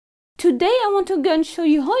Today I want to go and show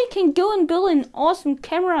you how you can go and build an awesome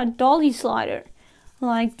Camera Dolly Slider.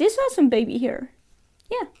 Like this awesome baby here.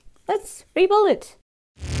 Yeah, let's rebuild it.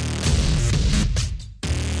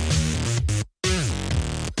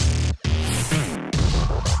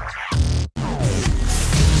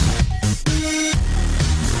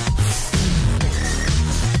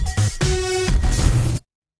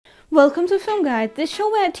 Welcome to FilmGuide, the show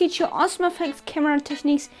where I teach you awesome effects, camera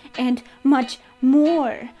techniques, and much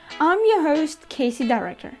more. I'm your host,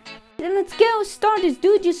 Cathydirector. Then let's go start this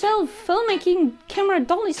do-it-yourself filmmaking Camera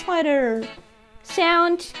Dolly Slider.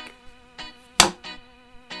 Sound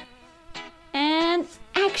and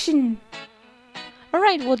action.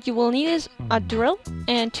 Alright, what you will need is a drill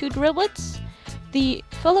and 2 drill bits, the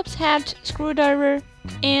Phillips head screwdriver,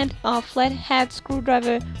 and a flat head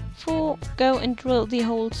screwdriver for go and drill the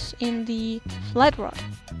holes in the flat rod.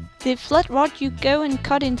 The flat rod you go and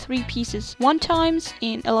cut in 3 pieces, 1 times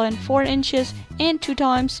in 11.4 inches and 2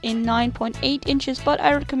 times in 9.8 inches, but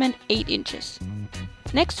I recommend 8 inches.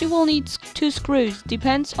 Next you will need 2 screws,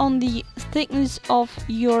 depends on the thickness of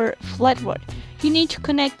your flat rod. You need to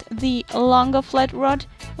connect the longer flat rod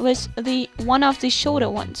with the one of the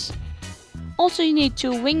shorter ones. Also you need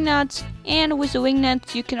 2 wing nuts, and with the wing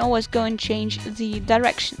nuts you can always go and change the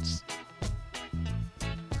directions.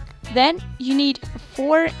 Then you need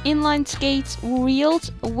 4 inline skates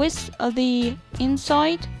reels with the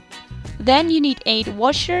inside. Then you need 8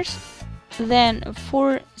 washers. Then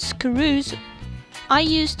 4 screws. I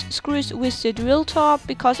used screws with the drill top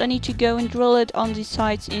because I need to go and drill it on the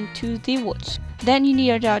sides into the wood. Then you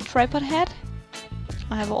need a tripod head.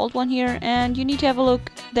 I have an old one here, and you need to have a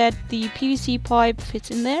look that the PVC pipe fits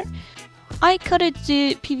in there. I cut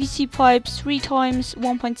the PVC pipe 3 times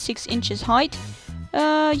 1.6 inches height.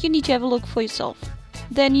 You need to have a look for yourself.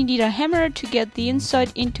 Then you need a hammer to get the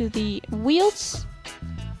inside into the wheels.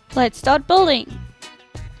 Let's start building.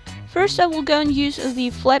 First I will go and use the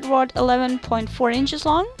flat rod 11.4 inches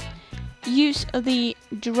long. Use the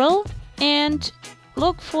drill and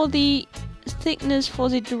look for the thickness for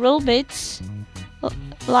the drill bits,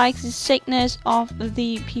 like the thickness of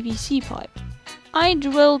the PVC pipe. I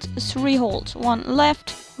drilled 3 holes, 1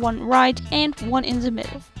 left, 1 right, and 1 in the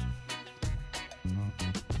middle.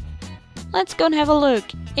 Let's go and have a look.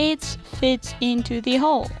 It fits into the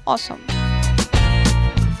hole. Awesome.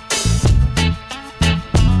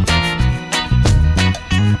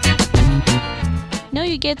 Now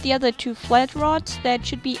you get the other 2 flat rods that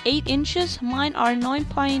should be 8 inches. Mine are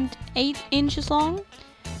 9.8 inches long.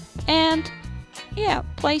 And yeah,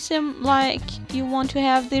 place them like you want to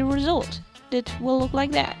have the result. It will look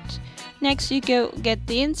like that. Next you go get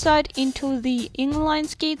the inside into the inline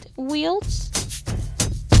skate wheels.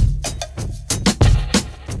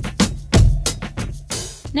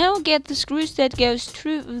 Now get the screws that goes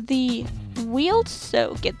through the wheels.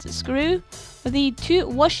 So get the screw, the 2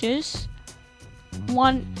 washers,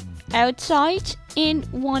 1 outside and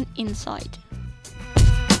 1 inside.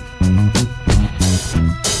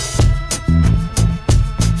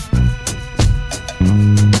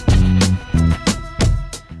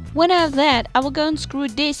 When I have that, I will go and screw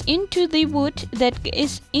this into the wood that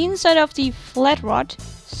is inside of the flat rod,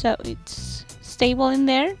 so it's stable in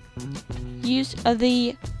there. Use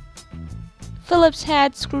the Phillips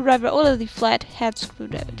head screwdriver or the flat head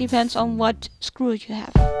screwdriver, depends on what screw you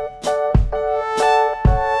have.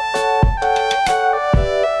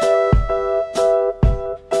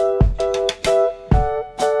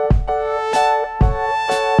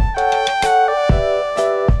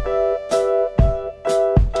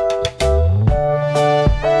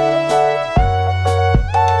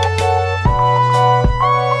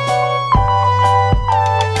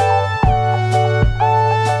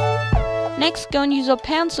 Next, go and use a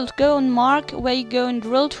pencil to go and mark where you go and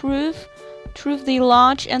drill through the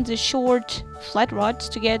large and the short flat rods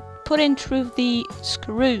to get put in through the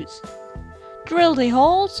screws. Drill the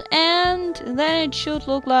holes, and then it should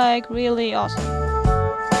look like really awesome.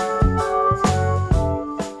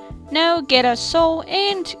 Now get a saw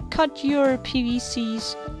and cut your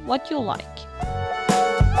PVCs what you like.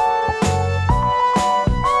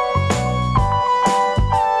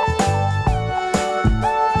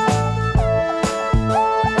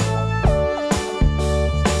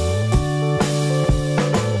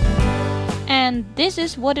 And this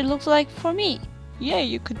is what it looks like for me. Yeah,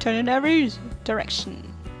 you could turn it every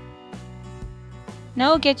direction.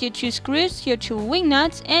 Now get your 2 screws, your 2 wing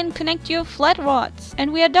nuts, and connect your flat rods.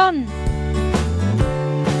 And we are done.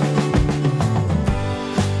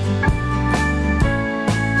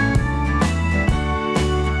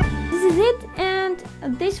 This is it, and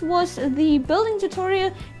this was the building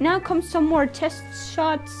tutorial. Now comes some more test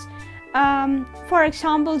shots. for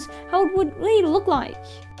examples how it would really look like.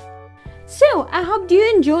 So I hope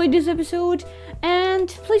you enjoyed this episode, and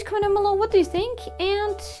please comment down below what do you think,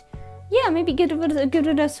 and yeah, maybe give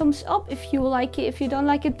it a thumbs up if you like it. If you don't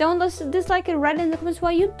like it, don't dislike it. Write in the comments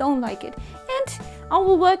why you don't like it, and I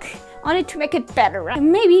will work on it to make it better.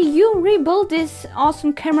 Maybe you rebuild this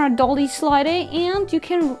awesome Camera Dolly Slider, and you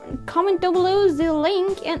can comment down below the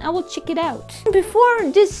link and I will check it out.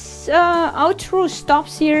 Before this outro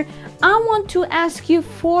stops here, I want to ask you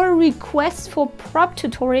for requests for prop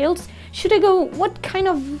tutorials. What kind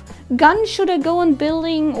of gun should I go on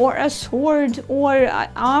building, or a sword, or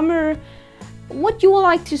armor? What you would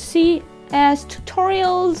like to see as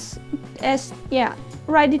tutorials,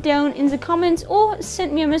 write it down in the comments, or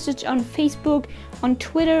send me a message on Facebook, on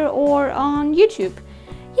Twitter, or on YouTube.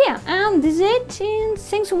 Yeah, and this is it, and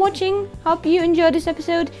thanks for watching. Hope you enjoyed this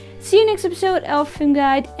episode. See you next episode of Film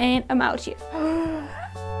Guide, and I'm out here.